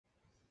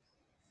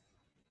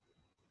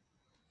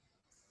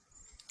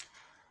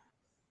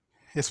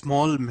A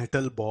small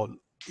metal ball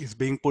is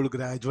being pulled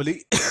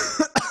gradually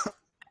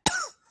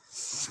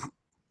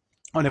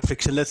on a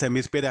frictionless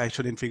hemisphere as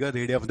shown in figure.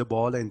 Radii of the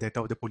ball and that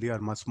of the pulley are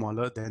much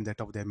smaller than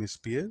that of the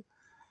hemisphere.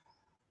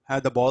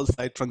 Have the ball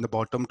slide from the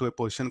bottom to a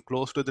position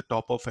close to the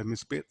top of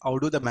hemisphere. How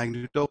do the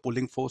magnitude of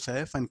pulling force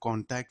F and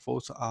contact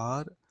force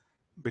R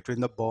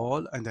between the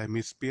ball and the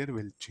hemisphere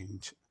will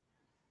change?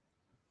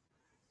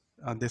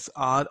 This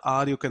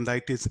R you can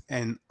write is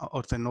N,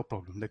 or say no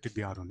problem, let it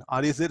be R only.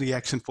 R is the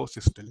reaction force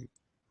is telling.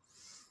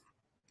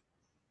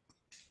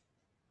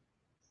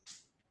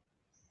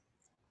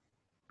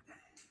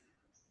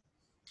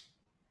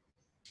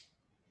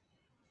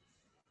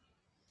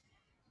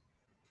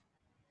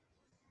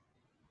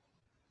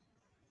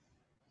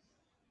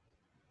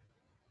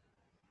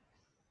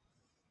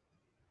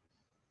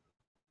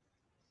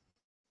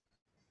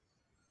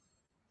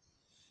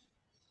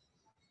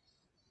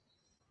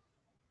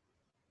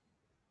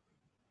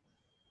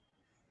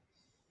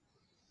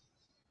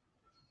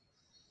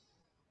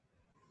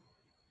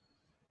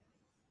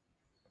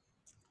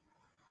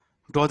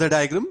 Draw the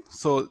diagram.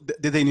 So this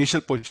is the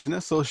initial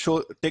position. So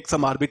take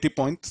some arbitrary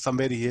point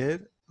somewhere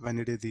here when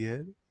it is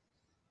here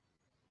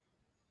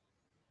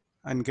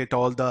and get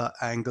all the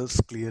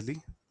angles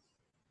clearly.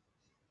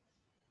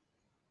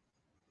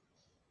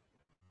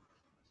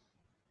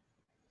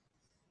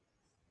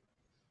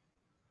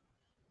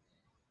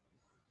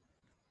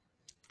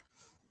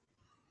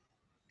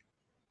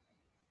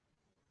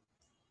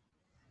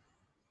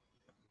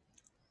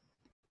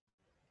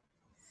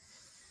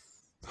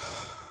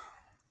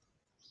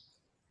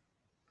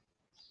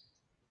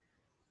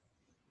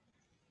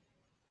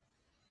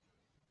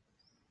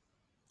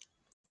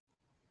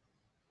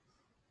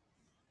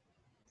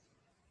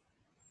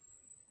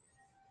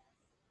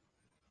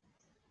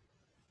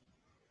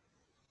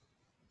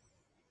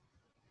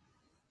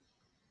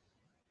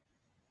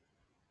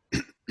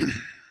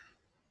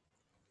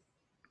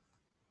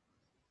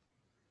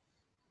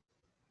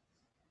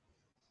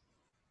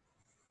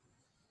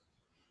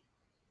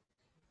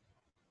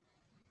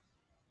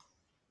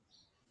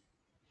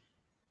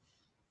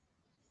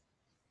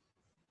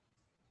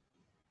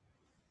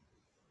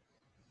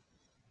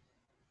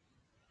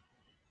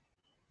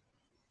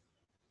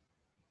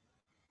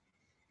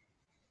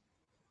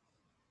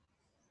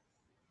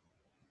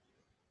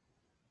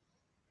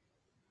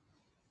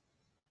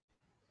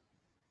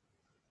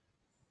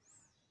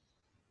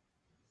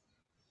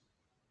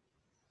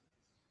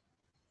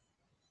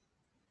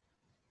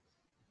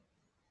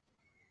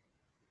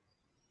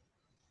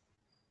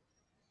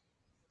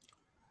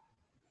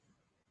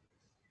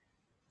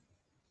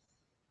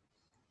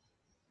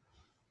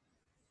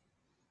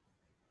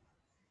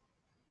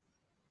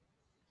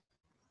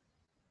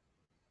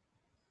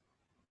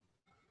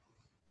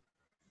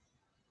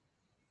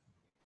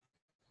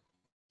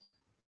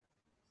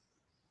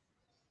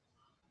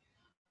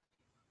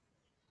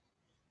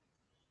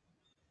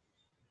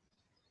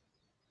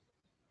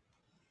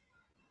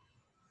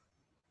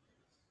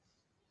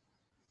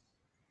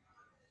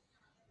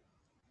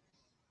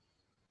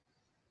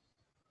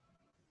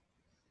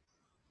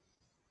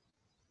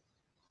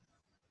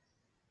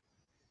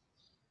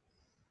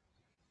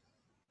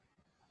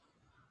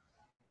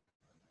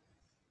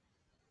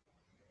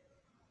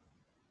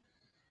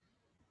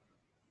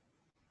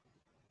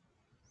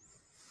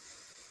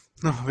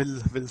 No,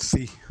 we'll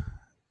see.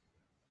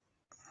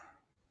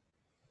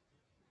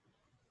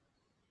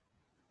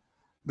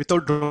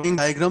 Without drawing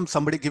diagram,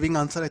 somebody giving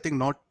answer, I think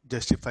not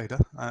justified.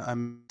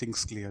 I'm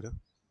things clear.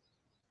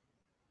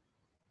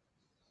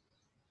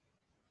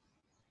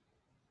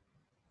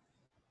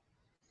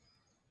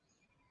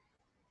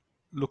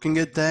 Looking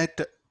at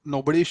that,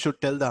 nobody should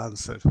tell the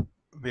answer.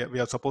 We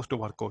are supposed to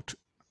work out.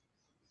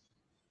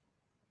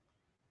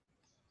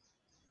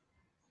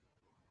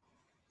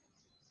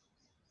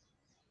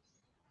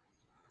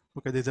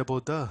 Okay, this is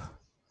about the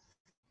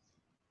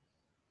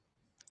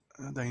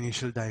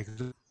initial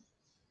diagram.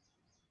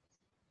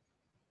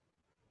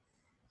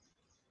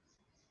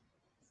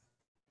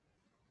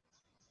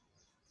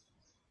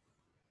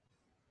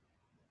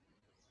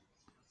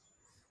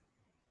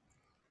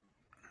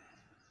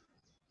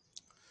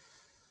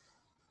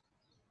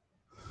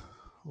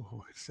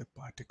 Oh, it's a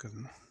particle.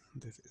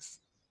 This is.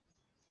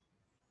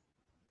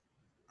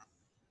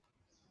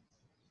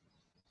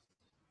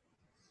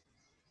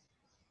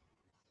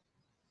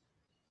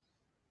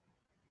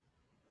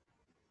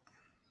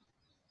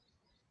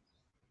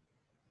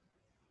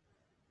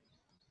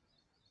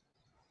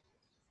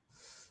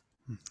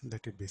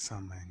 Let it be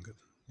some angle.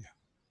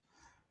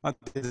 Yeah.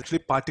 This is actually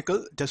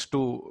particle. Just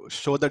to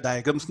show the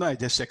diagrams now, I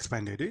just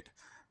expanded it.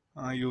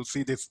 You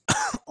see this,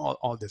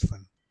 all this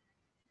one.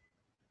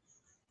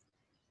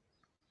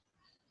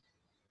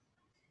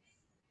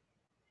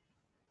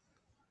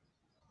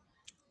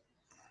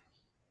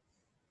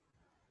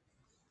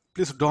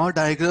 Please draw a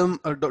diagram.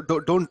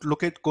 Don't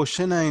look at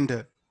question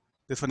and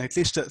this one. At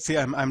least see,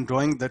 I'm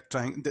drawing that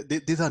triangle.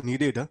 These are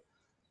needed.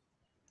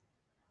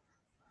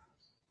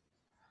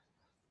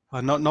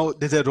 Now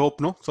there's a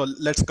rope, no? So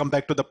let's come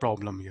back to the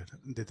problem here.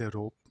 There's a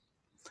rope.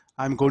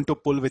 I'm going to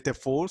pull with a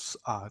force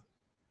R.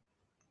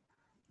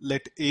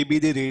 Let A be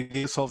the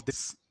radius of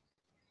this.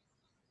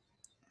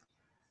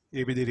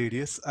 A be the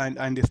radius,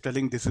 and it's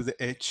telling this is the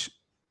H.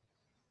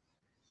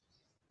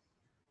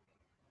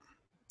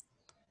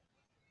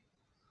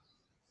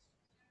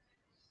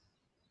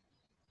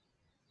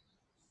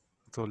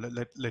 So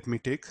let me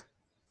take.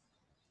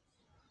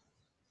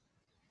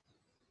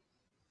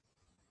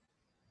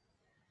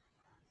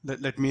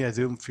 Let me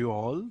assume few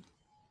all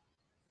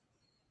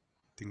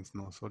things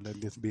no. So let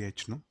this be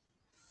H no.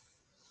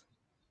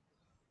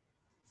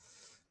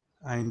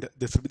 And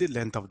this will be the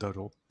length of the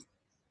rope.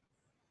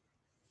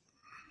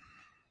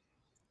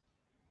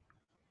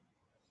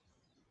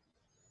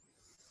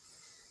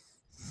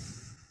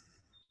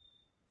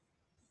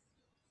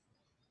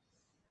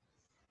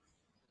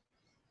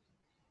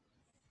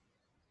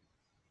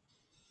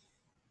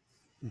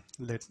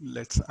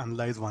 Let's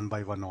analyze one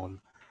by one all.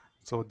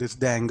 So this is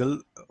the angle.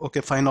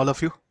 Okay, fine, all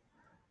of you.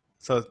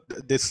 So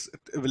this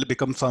will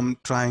become some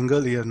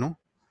triangle here, no?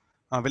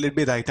 Will it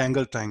be right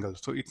angle triangle?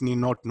 So it need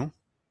not, no?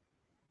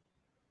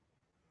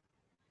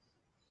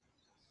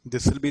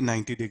 This will be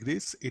 90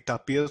 degrees. It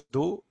appears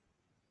though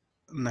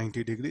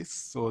 90 degrees.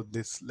 So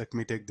this, let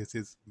me take this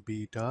is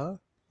beta,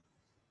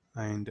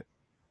 and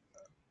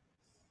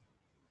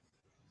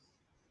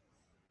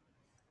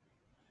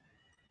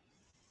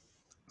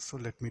so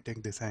let me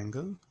take this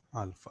angle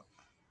alpha.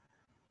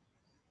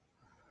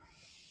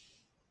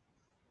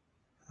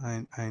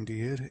 And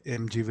here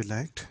mg will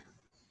act.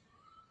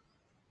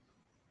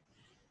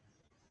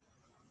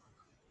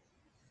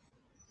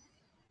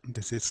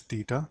 This is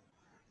theta,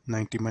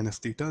 90 minus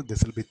theta.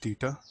 This will be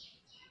theta,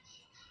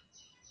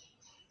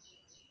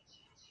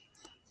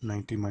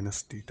 90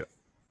 minus theta.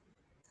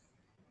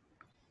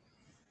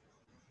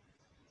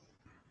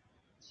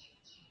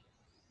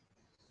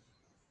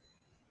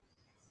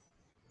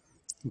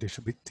 This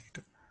should be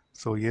theta.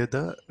 So here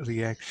the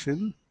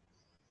reaction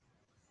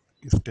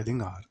is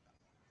telling R.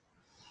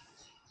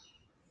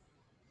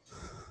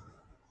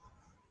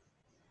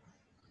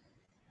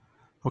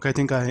 Okay, I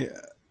think I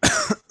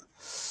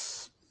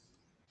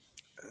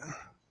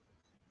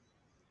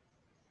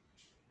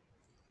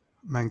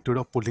magnitude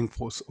of pulling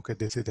force. Okay,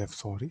 this is F,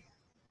 sorry.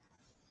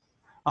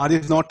 R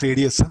is not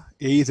radius, A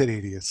is a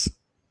radius.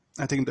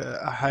 I think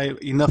I have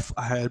enough,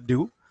 I helped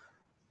you.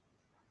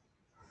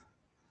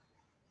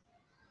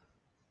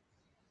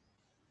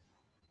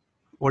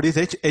 What is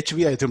H? H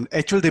we assumed.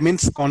 H will remain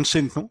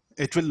constant, no?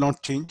 H will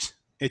not change.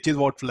 H is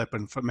what will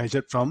happen from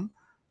measured from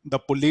the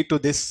pulley to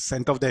this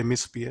center of the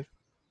hemisphere.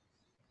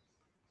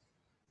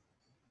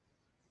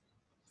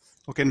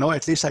 Okay, now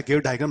at least I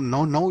gave diagram.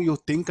 Now you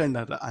think and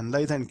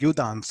analyze and give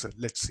the answer.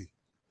 Let's see.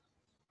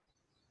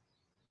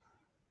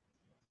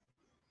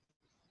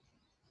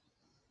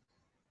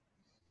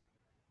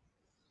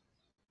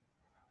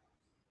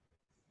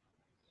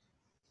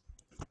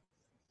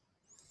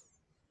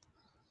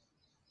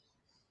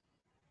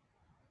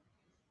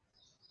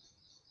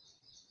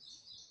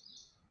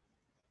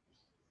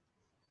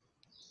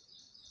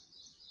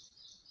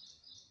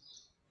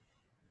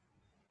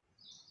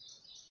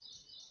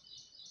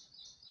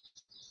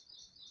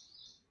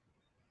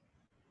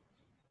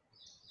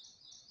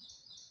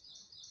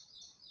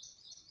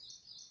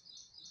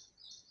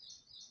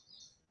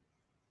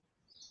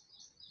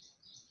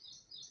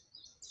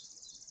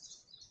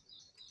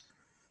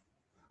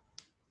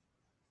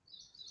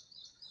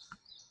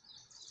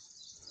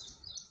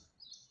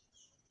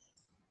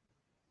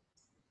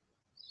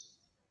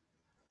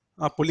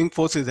 Pulling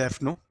force is F,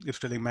 no? It's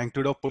telling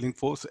magnitude of pulling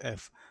force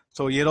F.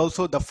 So here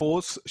also the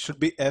force should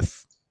be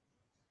F.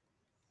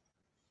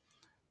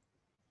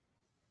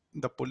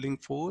 The pulling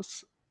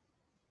force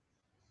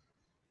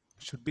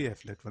should be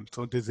F, let one.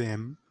 So this is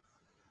M.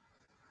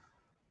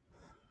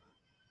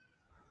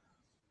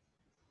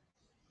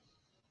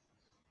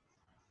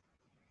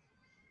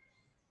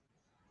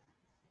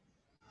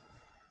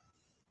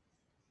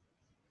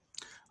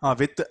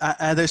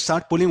 As I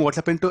start pulling, what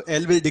happened to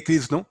L will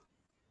decrease, no?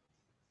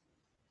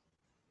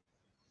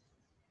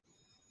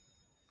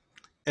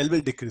 L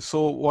will decrease.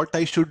 So what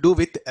I should do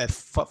with F?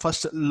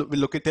 First we'll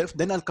look at F,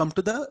 then I'll come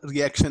to the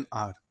reaction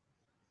R.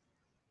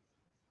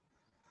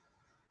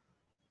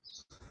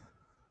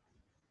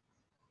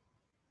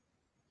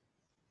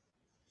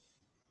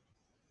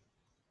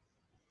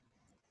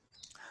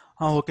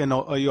 Okay,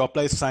 now you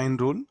apply sine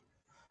rule.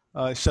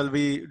 Shall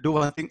we do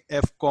one thing?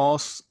 F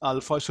cos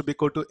alpha should be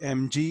equal to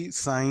mg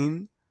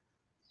sine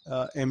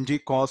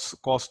mg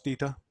cos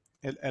theta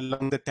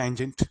along the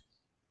tangent.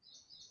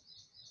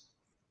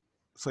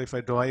 So if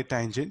I draw a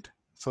tangent,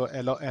 so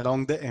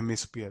along the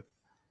hemisphere,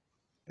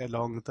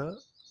 along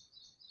the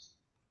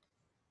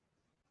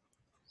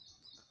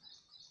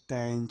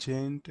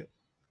tangent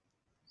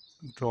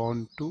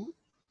drawn to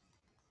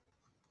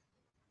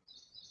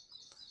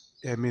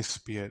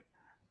hemisphere,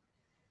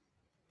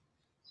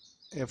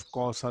 f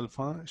cos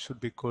alpha should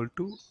be equal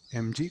to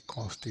mg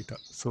cos theta.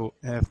 So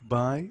f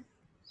by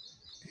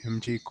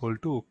mg equal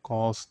to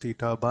cos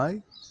theta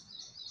by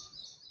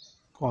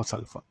cos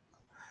alpha.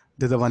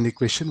 This is the one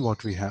equation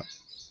what we have.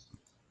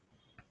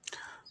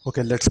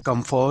 Okay, let's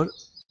come for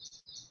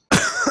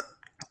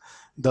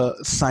the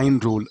sine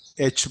rule,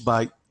 h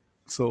by,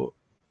 so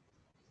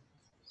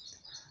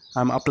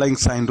I'm applying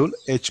sine rule,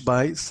 h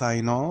by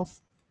sine of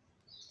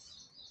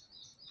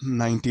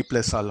 90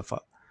 plus alpha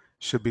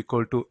should be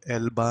equal to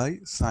L by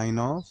sine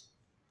of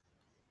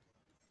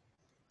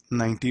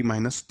 90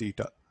 minus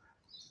theta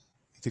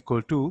is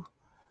equal to,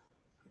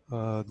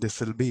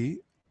 this will be,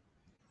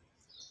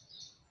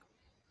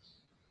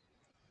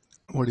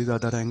 what is the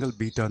other angle?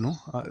 Beta, no?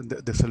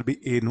 This will be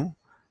A, no?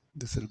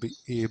 This will be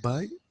A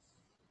by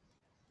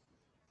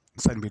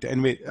sine beta.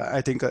 Anyway,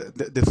 I think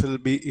this will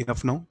be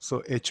enough now.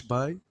 So H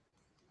by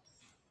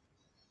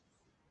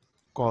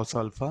cos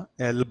alpha,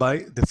 L by,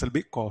 this will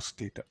be cos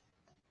theta.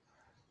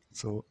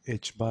 So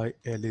H by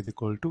L is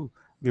equal to,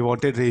 we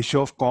wanted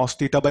ratio of cos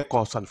theta by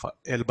cos alpha.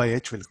 L by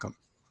H will come.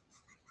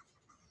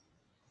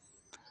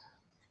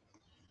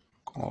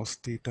 Cos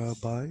theta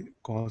by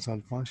cos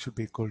alpha should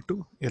be equal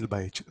to L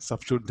by H.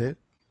 Substitute there.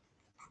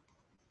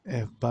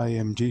 F by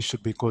mg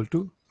should be equal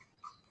to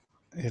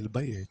L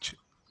by H.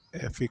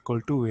 F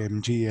equal to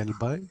mg L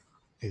by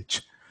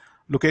H.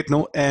 Look at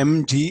now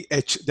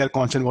mgh, they're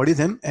constant. What is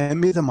m?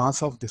 M is the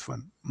mass of this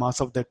one, mass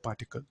of that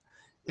particle.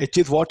 H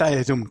is what I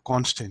assume,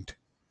 constant.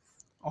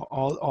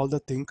 All the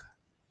thing,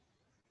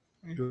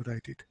 you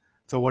write it.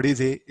 So what is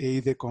A? A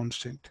is a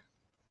constant.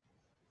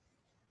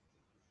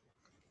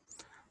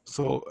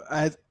 So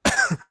as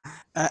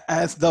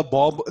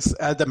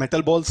the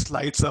metal ball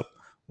slides up,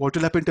 what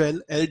will happen to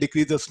L? L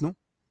decreases, no?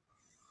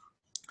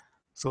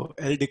 So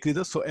L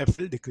decreases, so F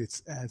will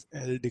decrease. As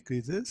L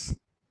decreases,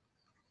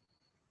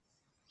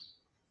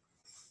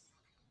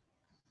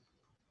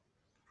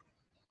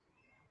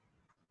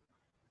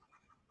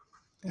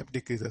 F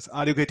decreases.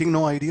 Are you getting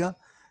no idea?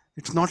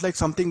 It's not like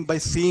something by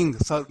seeing.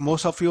 So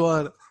most of you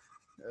are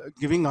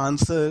giving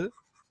answer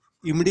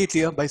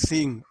immediately by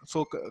seeing.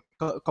 So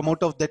come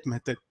out of that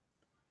method.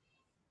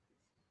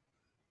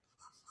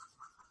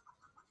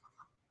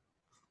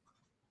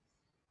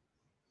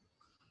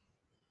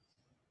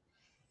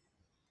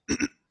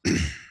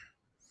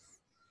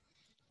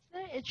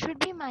 Sir, it should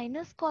be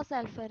minus cos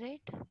alpha,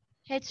 right?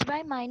 H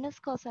by minus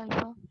cos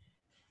alpha.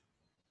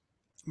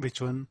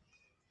 Which one?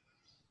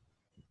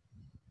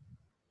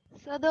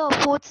 So the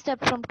fourth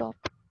step from top.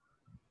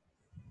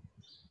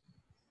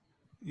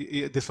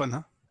 This one,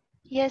 huh?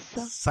 Yes,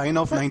 sir. Sine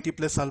of So, 90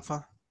 plus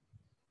alpha.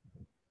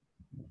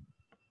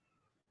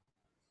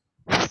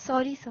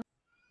 sorry, sir.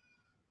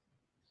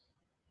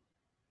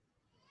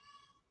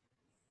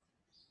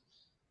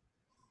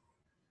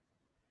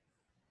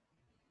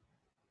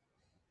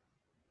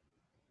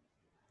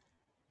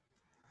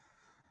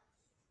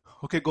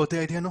 Okay, got the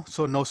idea, no?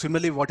 So now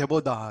similarly, what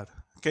about the R?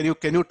 Can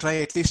you try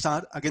at least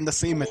R? Again, the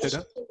same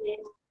method.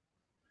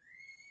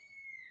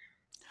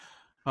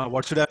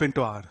 What should happen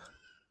to R?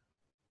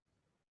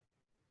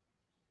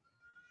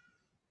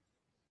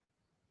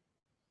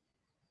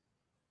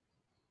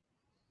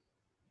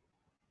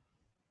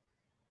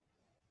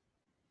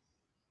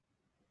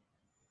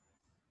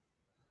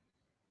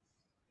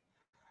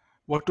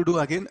 What to do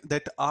again?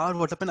 That R,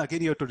 what happen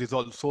again? You have to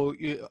resolve. So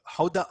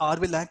how the R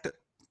will act?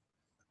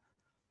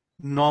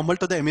 Normal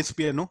to the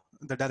hemisphere, no?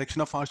 The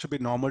direction of R should be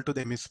normal to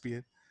the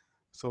hemisphere.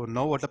 So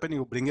now what happen?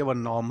 You bring a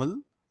one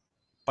normal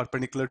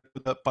perpendicular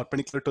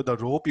to the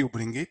rope. You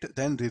bring it,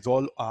 then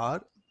resolve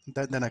R.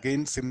 Then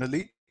again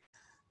similarly,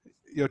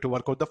 you have to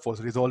work out the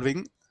force,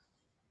 resolving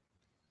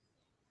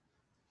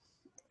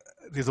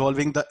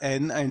the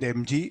N and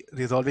mg,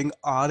 resolving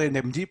R and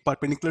mg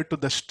perpendicular to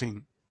the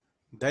string.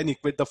 Then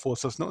equate the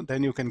forces, no?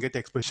 Then you can get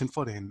expression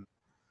for N.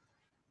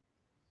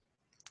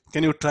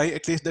 Can you try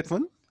at least that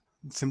one?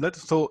 Similar.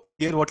 So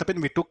here what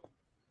happened? We took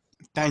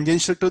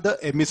tangential to the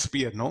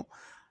hemisphere, no?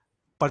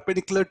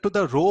 Perpendicular to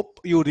the rope,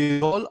 you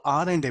resolve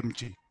R and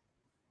mg.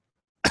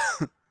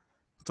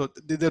 So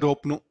this is the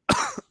rope, no?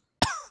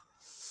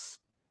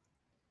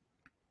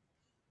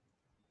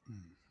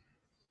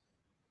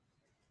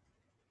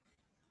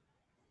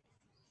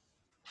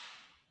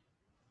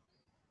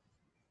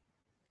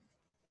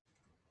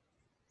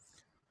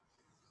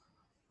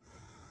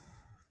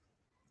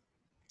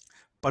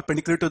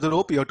 Perpendicular to the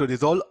rope, you have to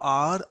resolve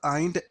R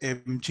and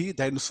mg,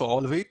 then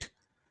solve it,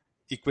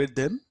 equate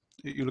them,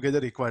 you'll get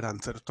the required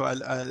answer. So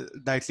I'll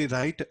directly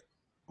write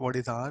what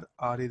is R.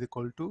 R is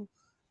equal to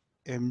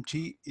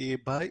mg A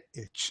by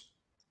H.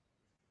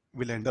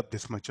 Will end up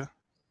this much.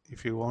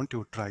 If you want,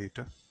 you try it.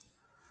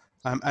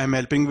 I'm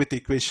helping with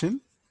equation.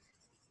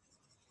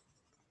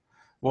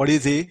 What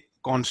is A?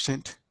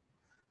 Constant.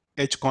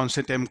 H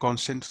constant, M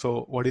constant.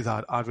 So what is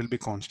R? R will be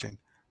constant.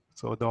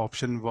 So the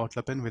option what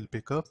happen will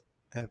pick up.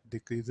 F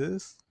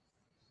decreases.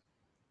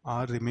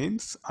 R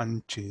remains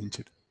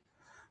unchanged.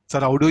 Sir,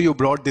 how do you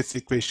brought this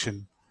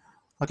equation?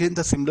 Again,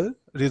 the similar.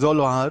 Resolve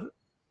R.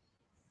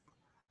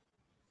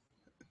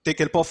 Take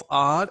help of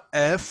R,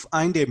 F,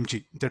 and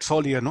mg. That's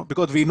all here, no?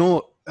 Because we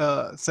know.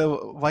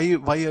 So why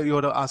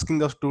you're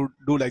asking us to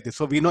do like this?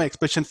 So we know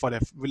expression for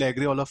F. Will I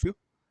agree, all of you?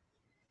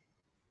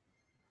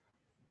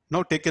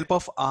 Now take help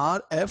of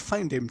R, F,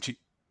 and mg.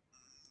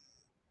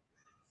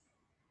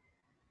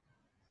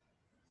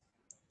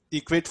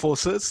 equate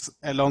forces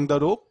along the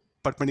rope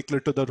perpendicular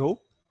to the rope,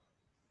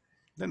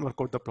 then work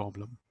out the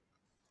problem.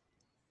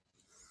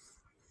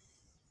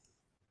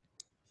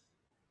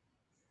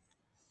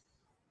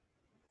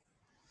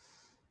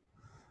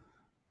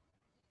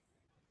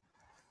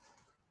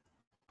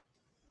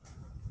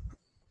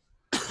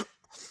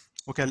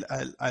 Okay,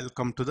 I'll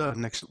come to the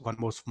next one.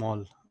 More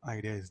small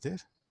idea is there.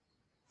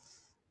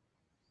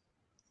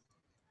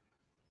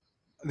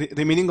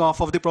 Remaining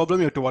half of the problem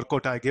you have to work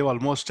out. I gave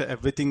almost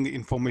everything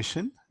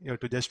information. You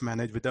have to just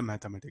manage with the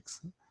mathematics.